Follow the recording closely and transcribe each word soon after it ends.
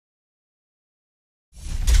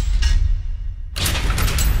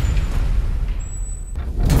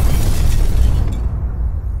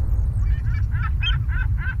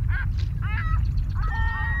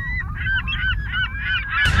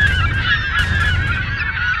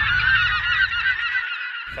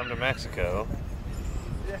to Mexico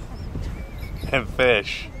and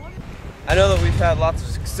fish. I know that we've had lots of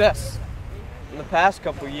success in the past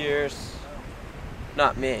couple years.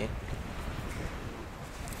 Not me.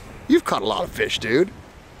 You've caught a lot of fish, dude.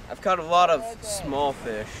 I've caught a lot of small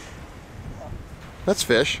fish. That's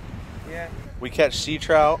fish. Yeah. We catch sea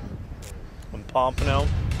trout and pompano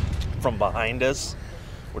from behind us.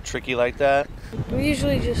 We're tricky like that. We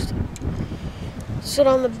usually just sit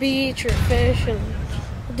on the beach or fish and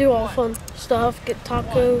do all fun stuff, get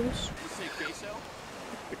tacos.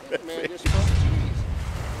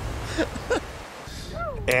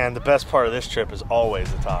 And the best part of this trip is always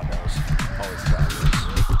the tacos. Always tacos.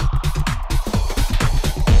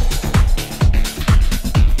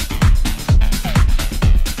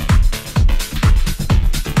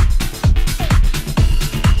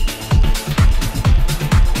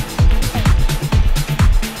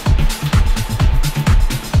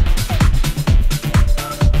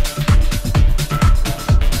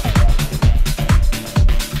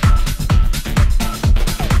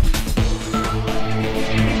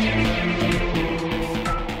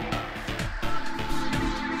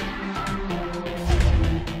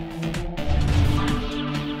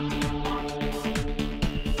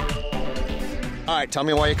 All right, tell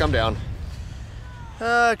me why you come down.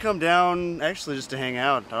 I come down actually just to hang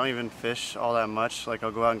out. I don't even fish all that much. Like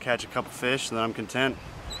I'll go out and catch a couple fish and then I'm content.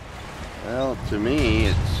 Well, to me,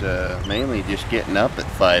 it's mainly just getting up at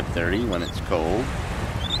 5:30 when it's cold,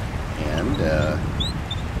 and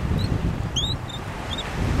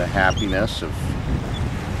the happiness of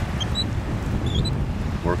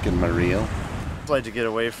working my reel. I like to get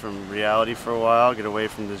away from reality for a while, get away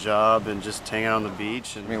from the job, and just hang out on the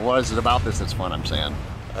beach. And I mean, what is it about this that's fun, I'm saying?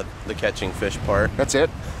 The catching fish part. That's it?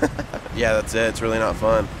 Yeah, that's it. It's really not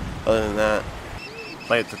fun other than that.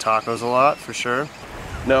 play at the tacos a lot, for sure.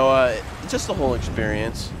 No, just the whole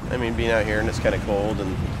experience. I mean, being out here and it's kind of cold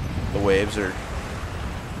and the waves are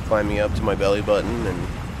climbing up to my belly button and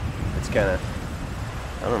it's kind of,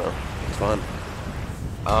 I don't know, it's fun.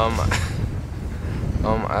 I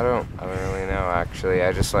don't really know actually.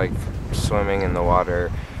 I just like swimming in the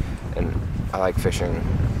water and I like fishing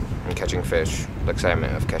and catching fish, the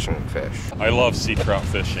excitement of catching fish. I love sea trout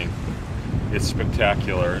fishing. It's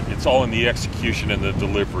spectacular. It's all in the execution and the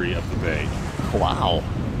delivery of the bait. Wow,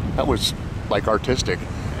 that was like artistic.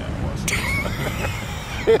 Yeah,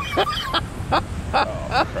 it was.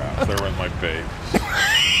 Oh crap, there went my bait.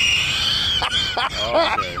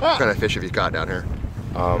 Okay. What kind of fish have you caught down here?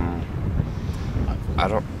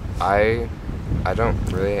 I don't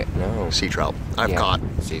really know. Sea trout. I've caught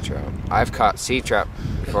sea trout. I've caught sea trout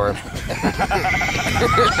before.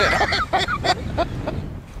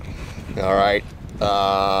 All right.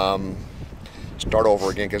 Start over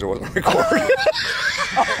again because it wasn't recorded.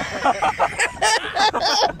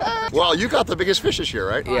 Well, you got the biggest fish this year,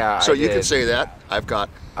 right? Yeah. So I you did. can say that. I've caught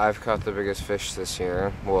the biggest fish this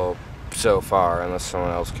year. Well, so far, unless someone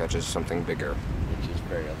else catches something bigger. Which is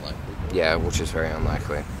very unlikely. Yeah, which is very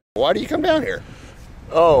unlikely. Why do you come down here?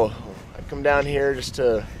 Oh, I come down here just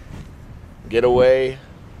to get away,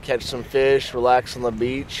 catch some fish, relax on the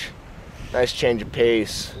beach. Nice change of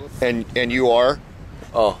pace. And you are?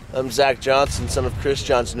 Oh, I'm Zach Johnson, son of Chris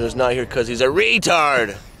Johnson, who's not here because he's a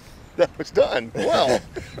retard. That was done. Well.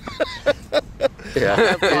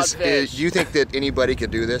 Yeah. Do you think that anybody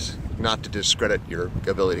could do this? Not to discredit your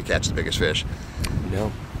ability to catch the biggest fish.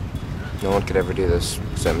 No. No one could ever do this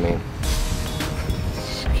except me.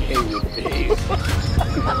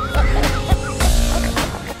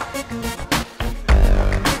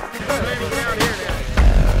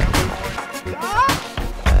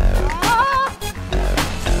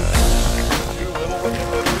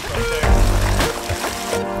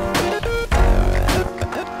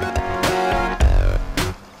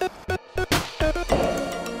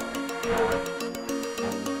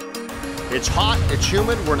 It's hot, it's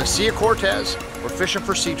humid, we're in the Sea of Cortez. We're fishing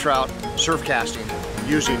for sea trout, surf casting,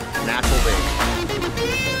 using natural bait.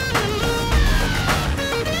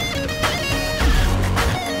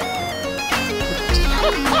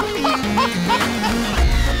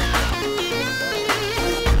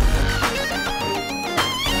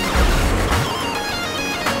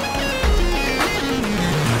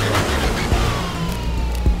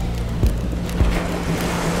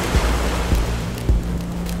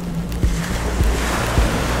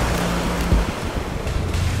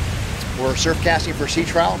 We're surf casting for sea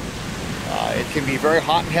trout. It can be very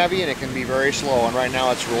hot and heavy, and it can be very slow, and right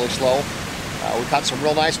now it's really slow. We caught some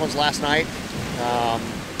real nice ones last night.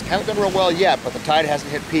 Haven't done real well yet, but the tide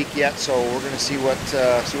hasn't hit peak yet, so we're going to see what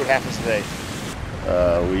happens today.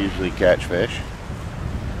 We usually catch fish.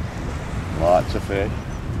 Lots of fish.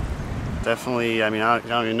 Definitely, I mean, I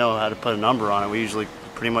don't even know how to put a number on it. We usually,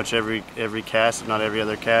 pretty much every cast, if not every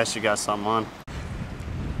other cast, you got something on.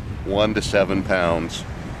 1 to 7 pounds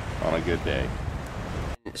on a good day.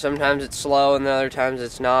 Sometimes it's slow and other times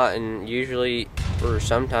it's not, and usually, or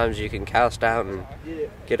sometimes you can cast out and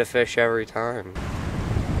get a fish every time.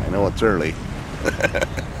 I know it's early.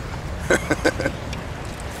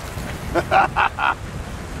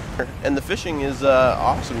 And the fishing is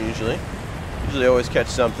awesome usually. Usually always catch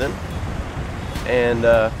something. And,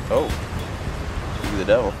 oh, look at the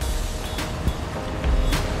devil.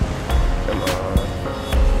 Come on.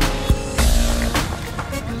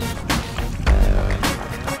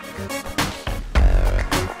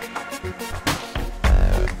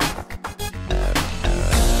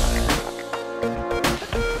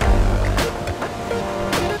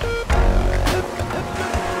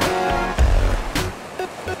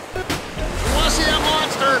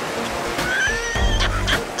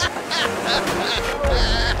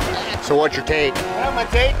 So what's your take? Well, my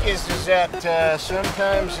take is that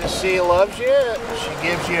sometimes the sea loves you. She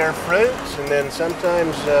gives you her fruits, and then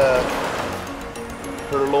sometimes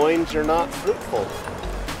her loins are not fruitful.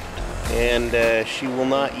 And she will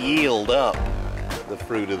not yield up the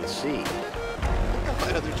fruit of the sea.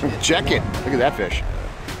 Check it. Look at that fish.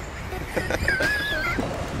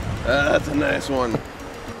 That's a nice one.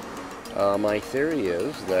 My theory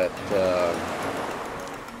is that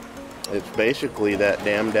it's basically that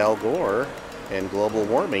damned Al Gore and global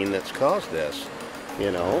warming that's caused this.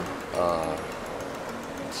 You know,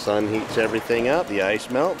 sun heats everything up, the ice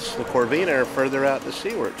melts, the corvina are further out to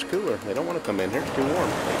sea where it's cooler. They don't want to come in here, it's too warm.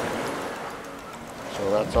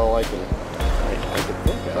 So that's all I can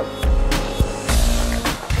think of.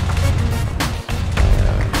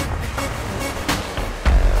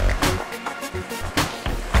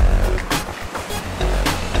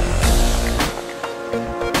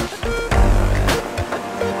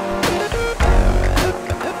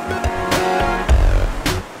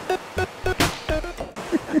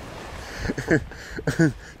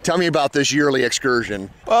 Tell me about this yearly excursion.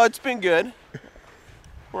 Well, it's been good.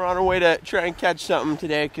 We're on our way to try and catch something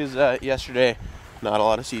today because yesterday, not a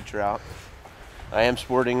lot of sea trout. I am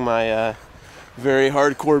sporting my very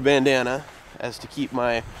hardcore bandana as to keep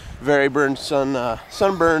my very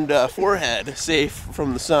sunburned forehead safe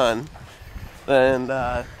from the sun. And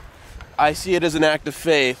I see it as an act of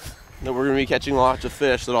faith that we're going to be catching lots of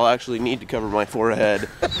fish that I'll actually need to cover my forehead.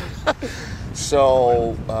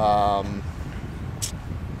 So,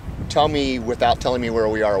 tell me without telling me where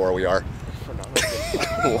we are.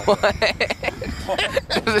 What?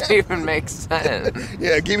 Doesn't even make sense.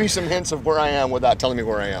 Yeah, give me some hints of where I am without telling me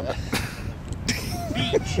where I am.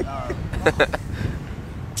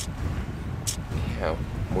 Yeah,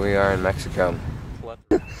 we are in Mexico.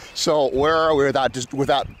 So where are we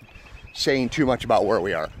without saying too much about where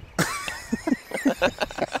we are?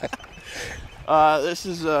 This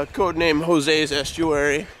is a codename Jose's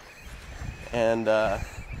Estuary, and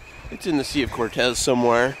it's in the Sea of Cortez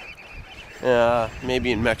somewhere,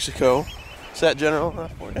 maybe in Mexico. Is that general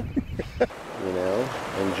enough for you? You know,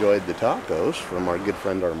 enjoyed the tacos from our good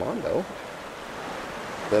friend Armando.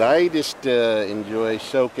 But I just enjoy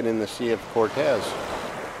soaking in the Sea of Cortez.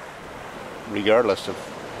 Regardless of,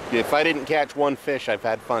 if I didn't catch one fish, I've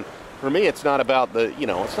had fun. For me, it's not about the,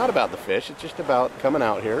 it's not about the fish. It's just about coming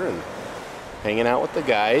out here and hanging out with the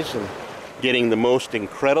guys and getting the most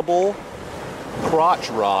incredible crotch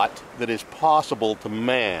rot that is possible to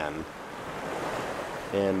man.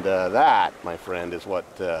 And that, my friend, is what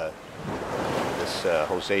this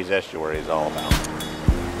Jose's Estuary is all about.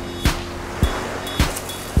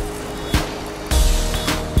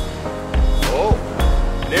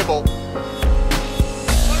 Oh, nibble.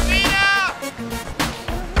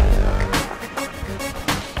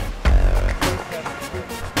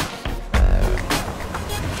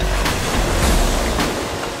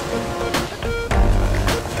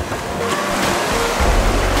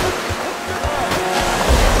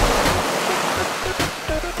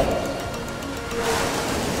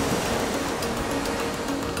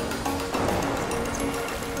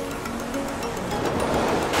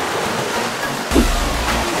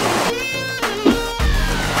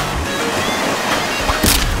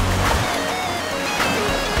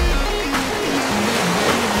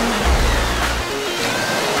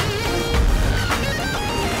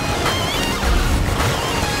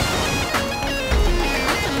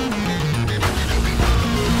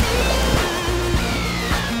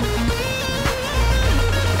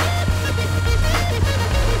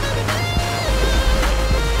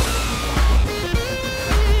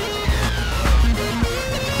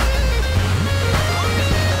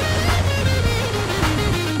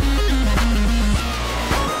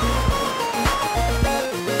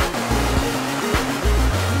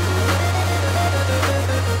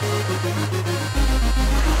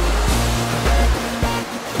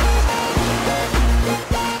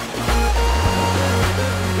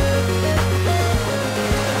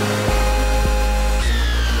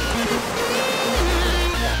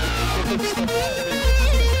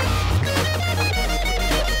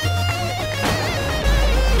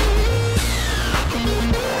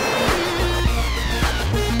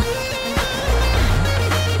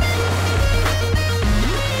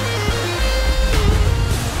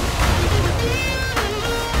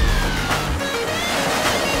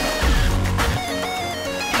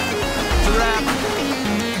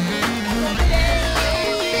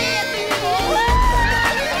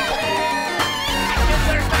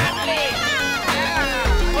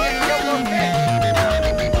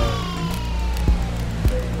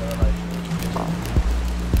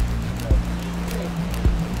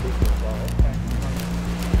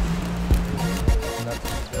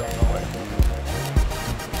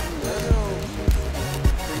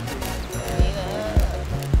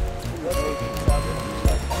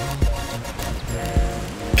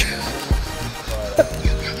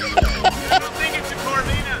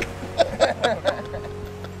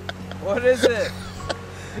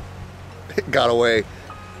 got away.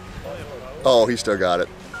 Oh, he still got it.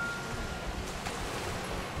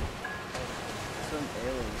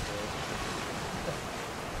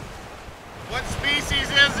 What species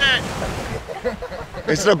is it?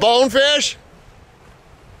 Is it a bonefish?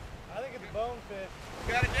 I think it's a bonefish.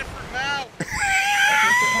 Got a different mouth.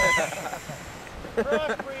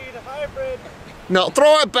 Crossbreed, hybrid. No,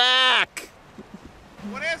 throw it back.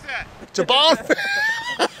 What is it? It's a bonefish.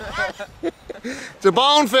 It's a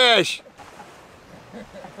bonefish.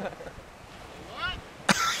 What?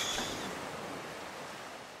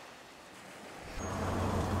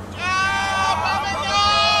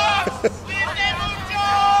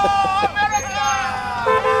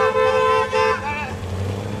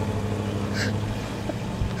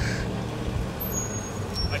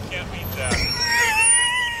 I can't beat that.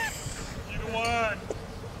 You won.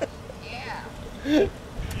 Yeah.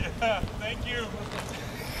 Yeah, thank you.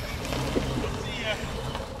 See ya.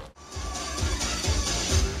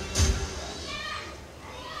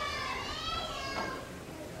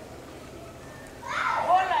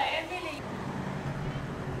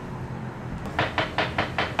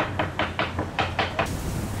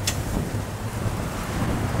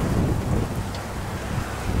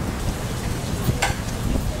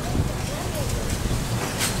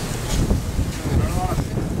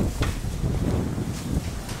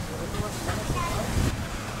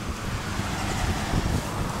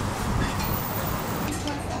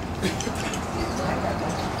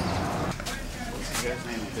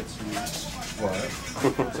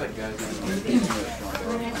 What's that guy's name?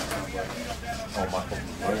 Oh, Michael.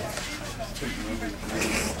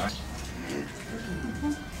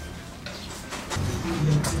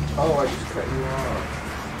 Oh, I just cut you off.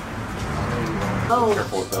 Oh.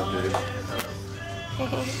 Careful with that, dude.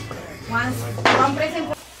 One present.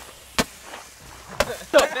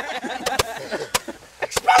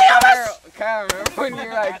 Kyle, remember when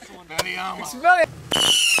you're like, Benny, expelliarmus.